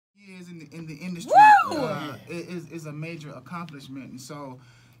in the industry is a major accomplishment. And so,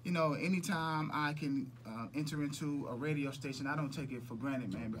 you know, anytime I can enter into a radio station, I don't take it for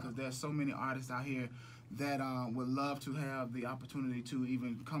granted, man, because there's so many artists out here that would love to have the opportunity to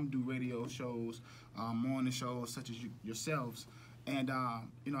even come do radio shows, morning shows such as yourselves. And,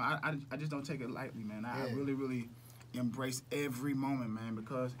 you know, I just don't take it lightly, man. I really embrace every moment, man,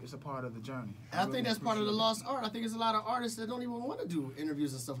 because it's a part of the journey. I think that's part of the lost art. I think there's a lot of artists that don't even want to do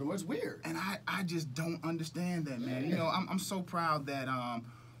interviews and stuff anymore. It's weird. And I just don't understand that, man. You know, I'm so proud that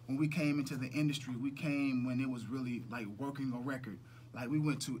when we came into the industry, we came when it was really like working a record. Like, we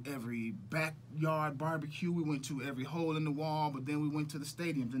went to every backyard barbecue, we went to every hole in the wall, but then we went to the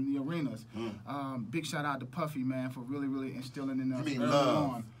stadiums and the arenas. Big shout out to Puffy, man, for really instilling in us. You mean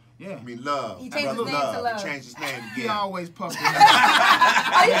Love? Yeah. I mean Love. He changed his name to Love. He changed his name again. He always Puffy.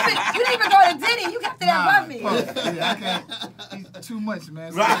 Oh, you didn't even go to Diddy. You kept it at Puffy. Yeah, I can't. He's too much,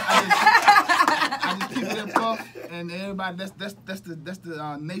 man. So Right. I just keep it at Puff, and everybody. That's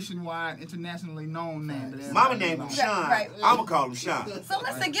the nationwide, internationally known name. Mama named him Sean. Right. I'ma call him Sean. So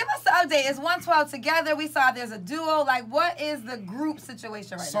listen, give us the update. It's 112 together. We saw there's a duo. Like, what is the group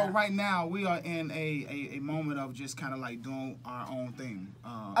situation right now? So right now we are in a moment of just kind of like doing our own thing.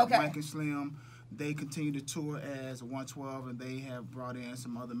 Okay. Mike and Slim, they continue to tour as 112, and they have brought in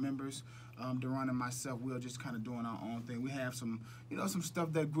some other members. Duran and myself, we're just kind of doing our own thing. We have some, you know, some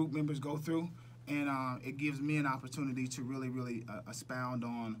stuff that group members go through, and it gives me an opportunity to really expound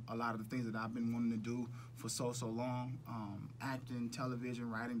on a lot of the things that I've been wanting to do for so long. Acting,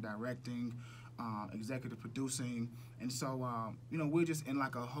 television, writing, directing, executive producing, and so you know, we're just in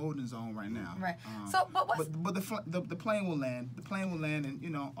like a holding zone right now. Right. So, but the plane will land. The plane will land, and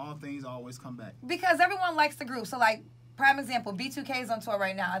you know, all things always come back. because everyone likes the group. So, like, prime example, B2K is on tour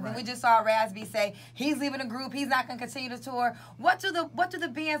right now. And then we just saw Razby say he's leaving the group. He's not going to continue to tour. What do the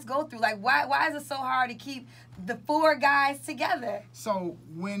bands go through? Like, why is it so hard to keep the four guys together? So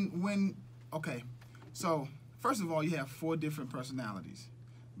okay, so first of all, you have four different personalities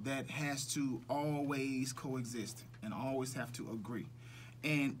that has to always coexist and always have to agree.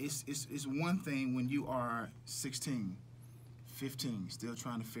 And it's one thing when you are 16, 15, still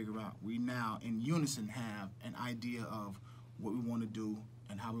trying to figure out. We now in unison have an idea of what we want to do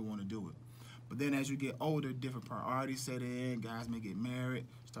and how we want to do it. But then as you get older, different priorities set in. Guys may get married,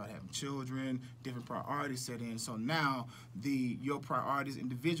 start having children, different priorities set in. So now your priorities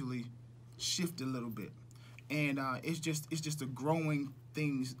individually shift a little bit. And it's just a growing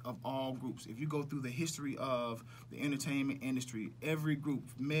things of all groups. If you go through the history of the entertainment industry, every group,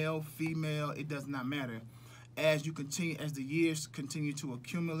 male, female, it does not matter. As the years continue to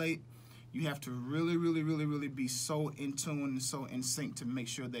accumulate, you have to really be so in tune and so in sync to make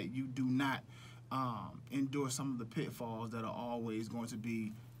sure that you do not endure some of the pitfalls that are always going to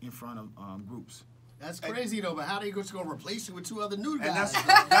be in front of groups. That's crazy though, but how are they just gonna replace you with two other new guys?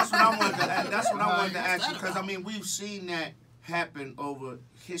 And that's what I wanted to ask you, because I mean, we've seen that happen over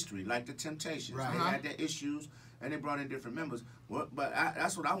history, like the Temptations. Right. They had their issues and they brought in different members. But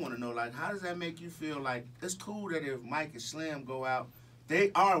that's what I want to know. Like, how does that make you feel? Like, it's cool that if Mike and Slim go out,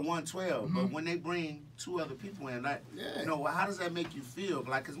 they are 112, but when they bring two other people in, like, you know, how does that make you feel?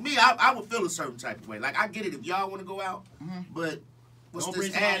 Like, cause me, I would feel a certain type of way. Like, I get it if y'all want to go out, but what's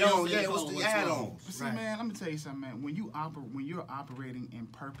this add-on? Yeah, what's the add-on? See, man, let me tell you something, man. When you're operating in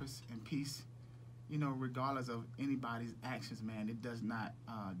purpose and peace, you know, regardless of anybody's actions, man, it does not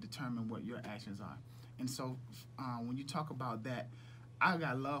determine what your actions are. And so when you talk about that, I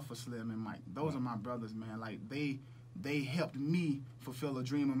got love for Slim and Mike. Those are my brothers, man. Like, they helped me fulfill a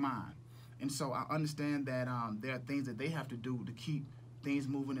dream of mine. And so I understand that there are things that they have to do to keep things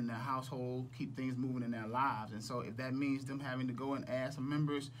moving in their household, keep things moving in their lives. And so if that means them having to go and add some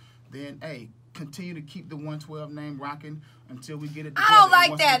members, then, hey, continue to keep the 112 name rocking until we get it together. I don't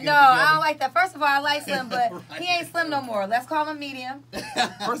like that. No, I don't like that. First of all, I like Slim, but he ain't Slim no more. Let's call him Medium.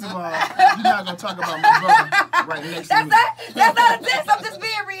 First of all, you're not going to talk about my brother right next to me. That's not a diss. I'm just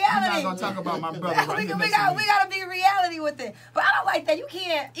being reality. You're not going to talk about my brother right here next to me. We got to be reality with it. But I don't like that. You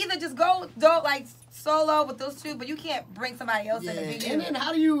can't either just go like solo with those two, but you can't bring somebody else in the video. And then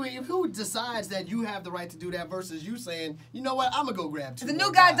how do who decides that you have the right to do that versus you saying, you know what, I'm going to go grab two The more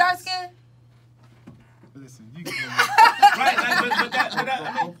new guy guys. dark skin? Listen, you can Right, like,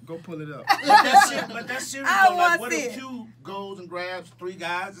 I mean, go pull it up. But that's serious. I Though. Like, want what to if Q goes and grabs three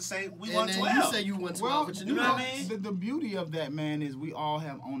guys and say we And want then 12? you say you want 12, Well, but you you know what I mean? The beauty of that, man, is we all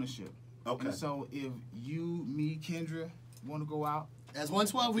have ownership. Okay. And so if you, me, Kendra want to go out, As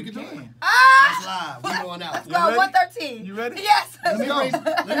 112, we can do it. can. That's live. We going out. Let's go. 113. You ready? Yes. Let me Let's go.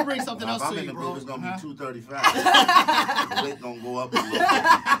 let me bring something else If I'm to in you, the bro. group, it's gonna be 235. The weight gonna go up a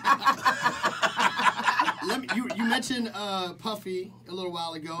little. mentioned Puffy a little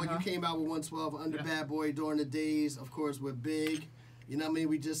while ago. You came out with 112 under Bad Boy during the days, of course, with Big. You know what I mean?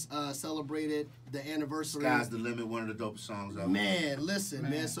 We just celebrated the anniversary. Sky's the Limit, one of the dopest songs ever. Man, listen,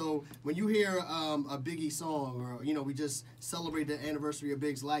 man. So when you hear a Biggie song, or we just celebrate the anniversary of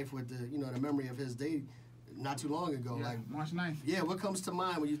Big's life with the the memory of his day not too long ago, like March 9th. Yeah, what comes to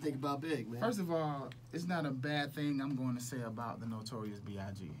mind when you think about Big, man? First of all, it's not a bad thing I'm going to say about the Notorious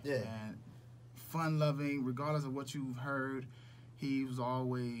B.I.G. Yeah. And fun-loving, regardless of what you've heard, he was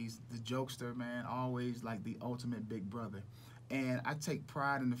always the jokester, man, always like the ultimate big brother. And I take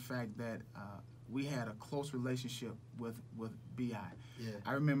pride in the fact that we had a close relationship with B.I. Yeah.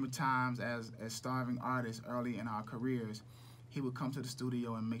 I remember times as starving artists early in our careers, he would come to the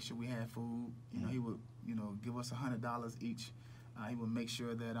studio and make sure we had food. He would, give us $100 each. He would make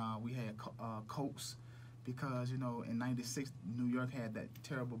sure that we had Cokes because, in '96, New York had that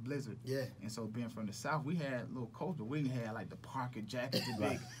terrible blizzard. Yeah. And so being from the South, we had little Cokes, but we didn't have like the Parker jackets, the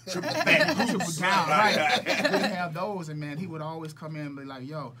big Triple down, right? We didn't have those, and man, he would always come in and be like,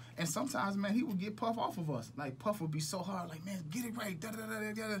 yo. And sometimes, man, he would get Puff off of us. Like, Puff would be so hard, like, man, get it right,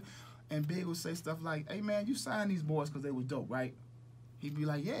 da-da-da-da-da. And Big would say stuff like, hey, man, you signed these boys because they were dope, right? He'd be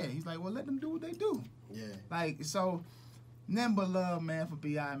like, yeah. He's like, well, let them do what they do. Yeah. Like, so, nothing but love, man, for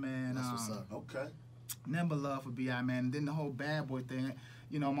B.I., man. That's what's up. Okay. Nothing but love for B.I., man. And then the whole Bad Boy thing,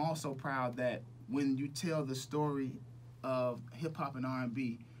 I'm also proud that when you tell the story of hip-hop and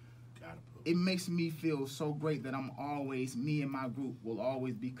R&B, it makes me feel so great that me and my group will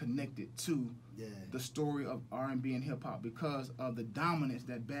always be connected to the story of R&B and hip-hop because of the dominance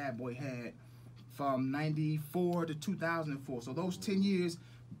that Bad Boy had from 94 to 2004. So those 10 years,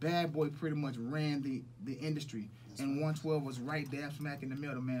 Bad Boy pretty much ran the industry. And 112 was right there smack in the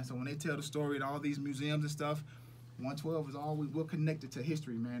middle, man. So when they tell the story at all these museums and stuff, 112 is always, we're connected to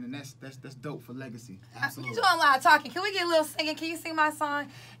history, man, and that's dope for legacy. Absolutely. You're doing a lot of talking. Can we get a little singing? Can you sing my song?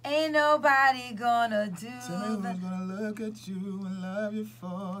 Ain't nobody gonna do Tell me who's gonna look at you and love you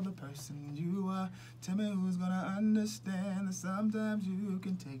for the person you are. Tell me who's gonna understand that sometimes you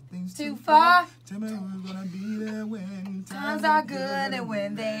can take things too far. Tell me who's gonna be there when times are good and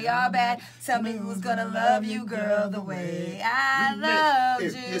when they are bad. Tell me who's gonna love you, girl, the way I loved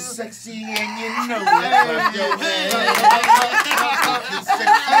If you. you're sexy and you know it, your head.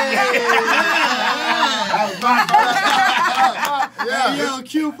 Yo,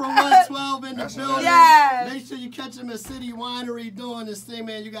 Q from 112 in the building. Yes. Make sure you catch him at City Winery doing this thing,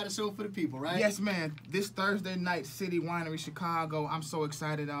 man. You got a show for the people, right? Yes, man. This Thursday night, City Winery, Chicago. I'm so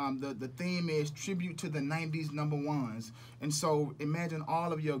excited. The theme is tribute to the '90s #1s, and so imagine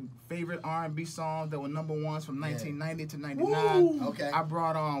all of your favorite R&B songs that were #1s from 1990 to '99. Woo. Okay. I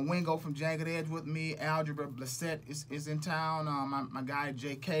brought Wingo from Jagged Edge with me. Algebra Blissett is in town. My guy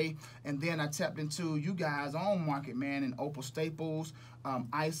JK, and then I tapped into you guys' own market, man, and Opal Staples,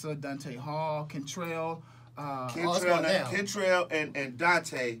 Isa, Dante Hall, Kentrell. Kentrell and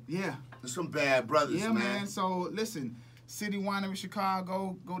Dante. Yeah. They're some bad brothers, yeah, man. So listen, City Winery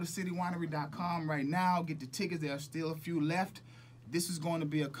Chicago. Go to citywinery.com right now. Get the tickets. There are still a few left. This is going to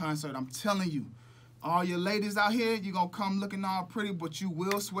be a concert. I'm telling you. All your ladies out here, you're going to come looking all pretty, but you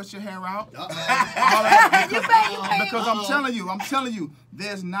will sweat your hair out. Because I'm telling you,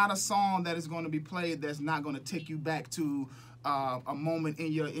 there's not a song that is going to be played that's not going to take you back to a moment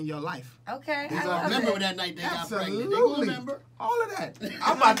in your life. Okay. Remember that night they got pregnant. They gonna remember all of that.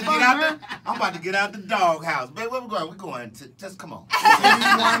 I'm about to get out the doghouse. Man, where we going? We're going to just come on. City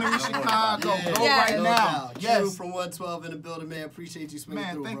Winery Chicago. Go right now. Yes. From 112 in the building, man. Appreciate you spending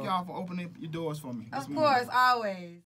through, man, thank y'all for opening your doors for me. Of course, always.